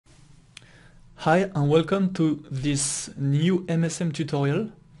Hi and welcome to this new MSM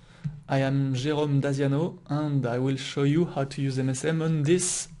tutorial. I am Jérôme Daziano and I will show you how to use MSM on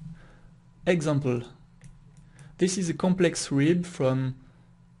this example. This is a complex rib from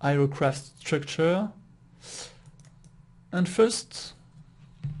aircraftstructure. And first,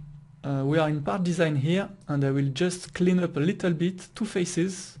 we are in part design here, and I will just clean up a little bit two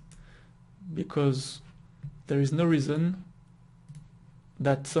faces because there is no reason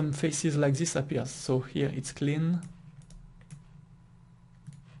that some faces like this appears. So here it's clean,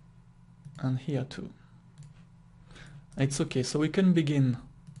 and here too. It's okay, so we can begin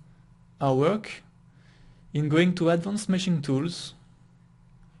our work in going to Advanced Meshing Tools,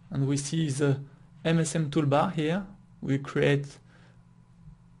 and we see the MSM toolbar here. We create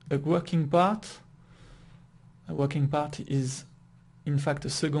a working part. A working part is in fact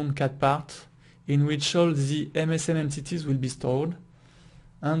a second CAD part in which all the MSM entities will be stored.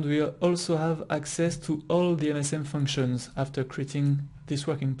 And we also have access to all the MSM functions after creating this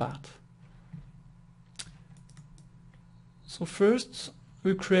working part. So first,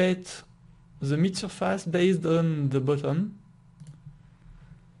 we create the mid surface based on the bottom.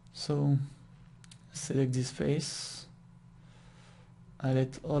 So select this face. I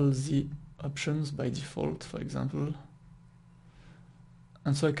let all the options by default, for example.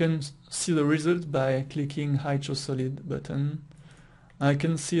 And so I can see the result by clicking Hide Show Solid button. I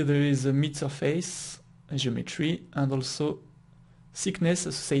can see there is a mid surface, a geometry, and also thickness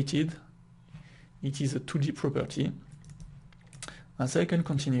associated. It is a 2D property. And so I can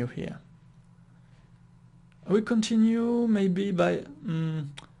continue here. I will continue maybe by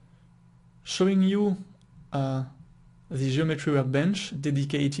showing you the geometry workbench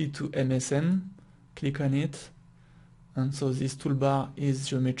dedicated to MSM. Click on it. And so this toolbar is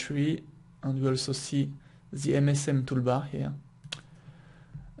geometry, and we also see the MSM toolbar here.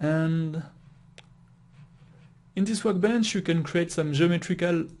 And in this workbench you can create some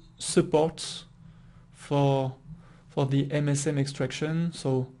geometrical support for the MSM extraction,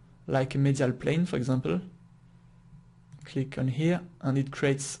 so like a medial plane, for example. Click on here and it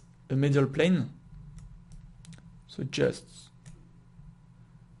creates a medial plane, so just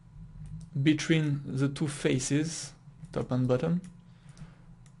between the two faces, top and bottom.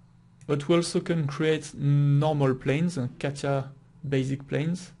 But we also can create normal planes, Catia basic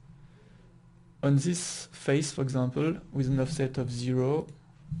planes on this face, for example, with an offset of 0.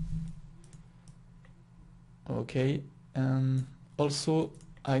 Okay, and also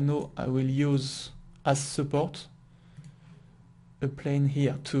I know I will use as support a plane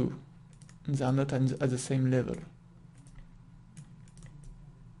here too. They are not at the same level,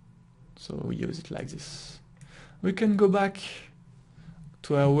 so we use it like this. We can go back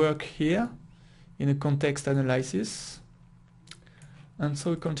to our work here in a context analysis. And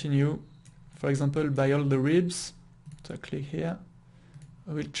so we continue, for example, by all the ribs. So I click here.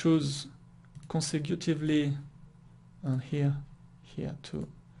 I will choose consecutively, and here too.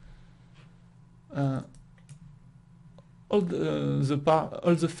 All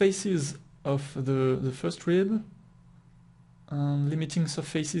the faces of the first rib. Limiting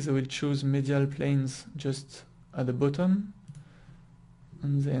surfaces, I will choose medial planes just at the bottom,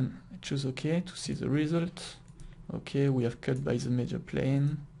 and then I choose OK to see the result. Okay, we have cut by the major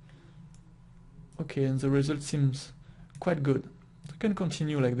plane. Okay, and the result seems quite good. So I can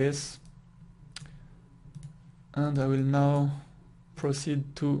continue like this. And I will now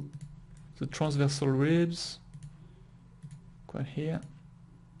proceed to the transversal ribs. Quite here.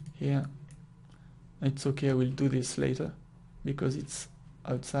 It's okay, I will do this later because it's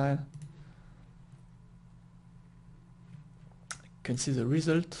outside. You can see the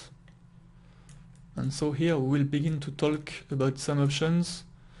result. And so here we will begin to talk about some options.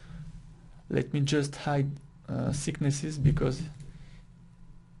 Let me just hide thicknesses because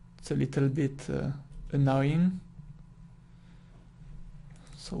it's a little bit annoying.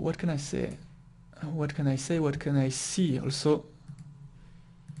 So what can I say? What can I see also?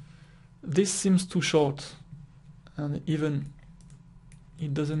 This seems too short, and even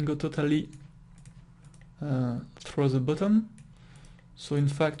it doesn't go totally through the bottom. So in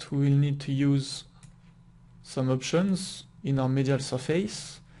fact we will need to use some options in our medial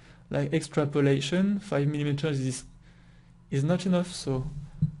surface, like extrapolation. 5 mm is not enough, so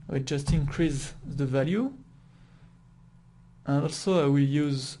I will just increase the value. And also I will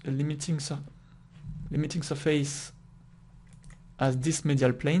use a limiting surface as this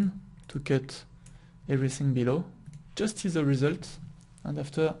medial plane to cut everything below. Just see the result, and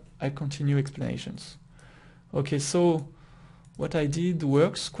after I continue explanations. Okay, so what I did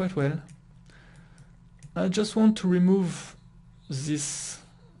works quite well. I just want to remove these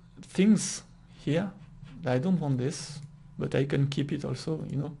things here. I don't want this, but I can keep it also,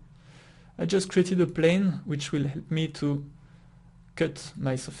 you know. I just created a plane which will help me to cut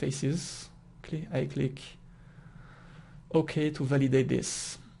my surfaces. I click OK to validate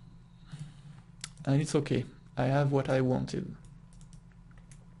this. And it's OK. I have what I wanted.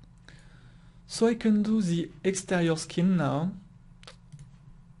 So I can do the exterior skin now.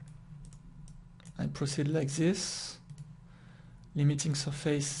 I proceed like this. Limiting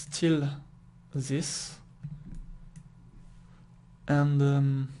surface still this.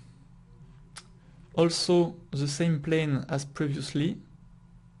 And also the same plane as previously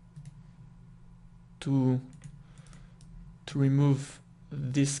to remove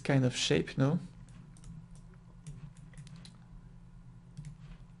this kind of shape, you know.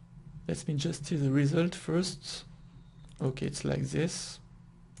 Let me just see the result first. Okay, it's like this.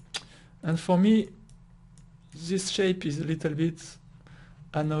 And for me, this shape is a little bit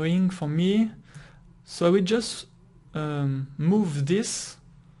annoying for me. So I will just move this,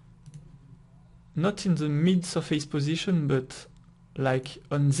 not in the mid surface position, but like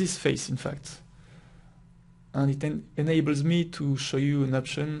on this face, in fact. And it enables me to show you an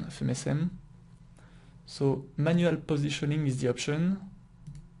option of MSM. So manual positioning is the option.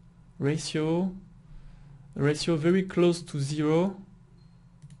 Ratio very close to 0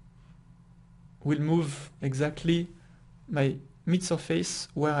 will move exactly my mid surface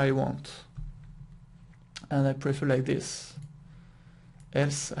where I want. And I prefer like this.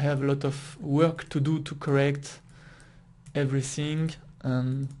 Else I have a lot of work to do to correct everything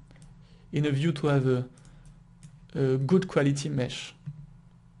and in a view to have a good quality mesh.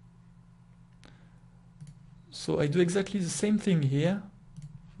 So I do exactly the same thing here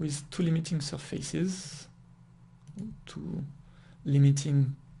with two limiting surfaces, two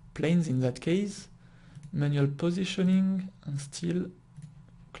limiting planes in that case, manual positioning, and still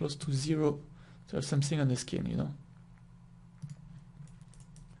close to 0 to have something on the skin, you know.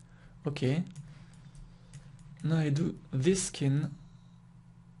 Okay, now I do this skin,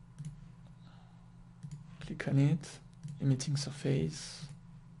 click on it, limiting surface.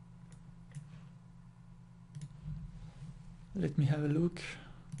 Let me have a look.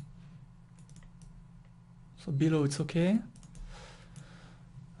 So below it's okay.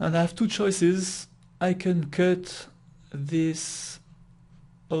 And I have two choices. I can cut this,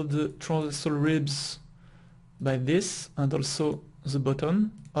 all the transversal ribs by this, and also the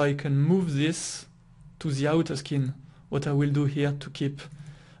bottom, or I can move this to the outer skin. What I will do here to keep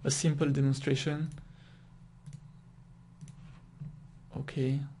a simple demonstration.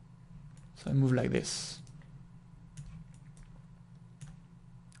 Okay, so I move like this.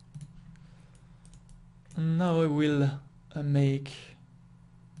 Now I will make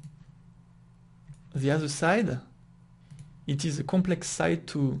the other side. It is a complex side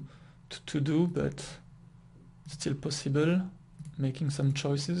to do, but still possible, making some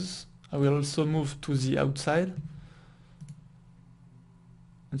choices. I will also move to the outside.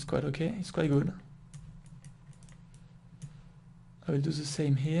 It's quite okay, it's quite good. I will do the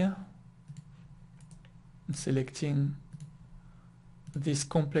same here. Selecting this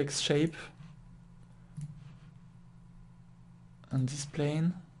complex shape and this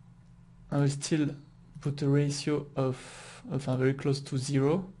plane. I will still put a ratio of very close to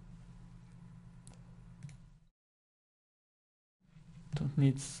 0. Don't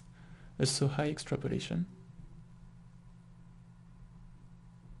need a so high extrapolation.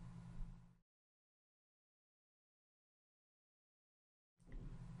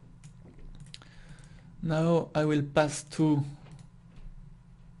 Now I will pass to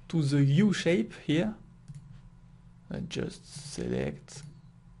the U shape here. I just select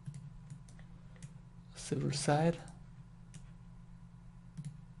several sides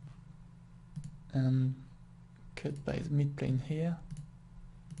and cut by the midplane here.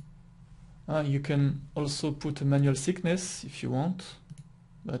 You can also put a manual thickness if you want,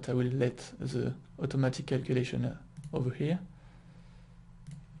 but I will let the automatic calculation over here.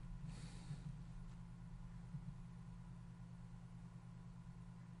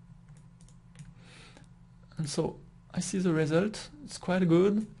 And so I see the result, it's quite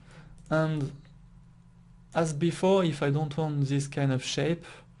good, and as before, if I don't want this kind of shape,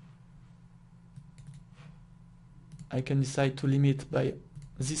 I can decide to limit by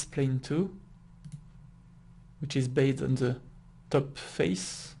this plane too, which is based on the top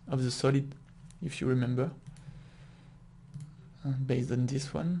face of the solid, if you remember, based on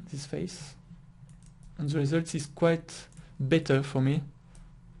this one, this face, and the result is quite better for me.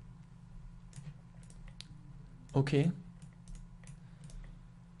 Okay,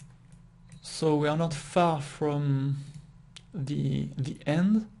 so we are not far from the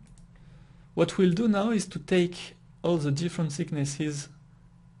end. What we'll do now is to take all the different thicknesses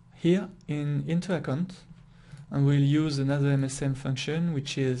here into account, and we'll use another MSM function,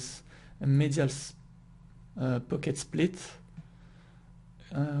 which is a medial pocket split.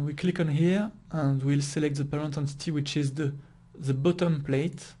 We click on here and we'll select the parent entity, which is the bottom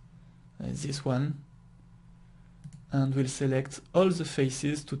plate, this one, and we'll select all the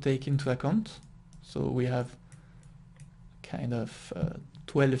faces to take into account. So we have kind of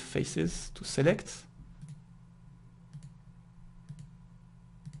 12 faces to select.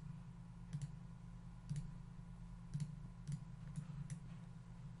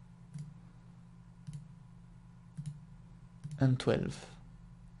 And 12.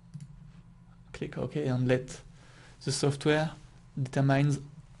 Click OK and let the software determine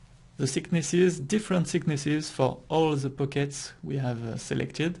the thicknesses, different thicknesses for all the pockets we have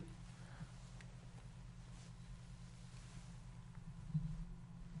selected.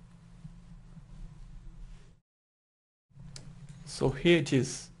 So here it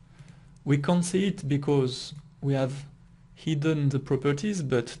is. We can't see it because we have hidden the properties,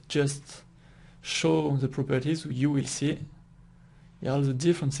 but just show the properties, you will see all the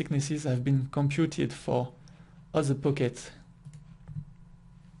different thicknesses have been computed for all the pockets.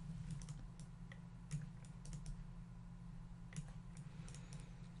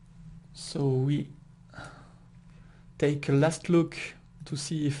 So we take a last look to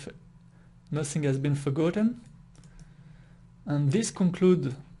see if nothing has been forgotten. And this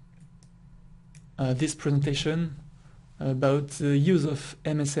concludes this presentation about the use of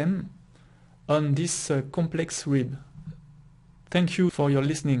MSM on this complex rib. Thank you for your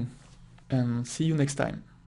listening and see you next time.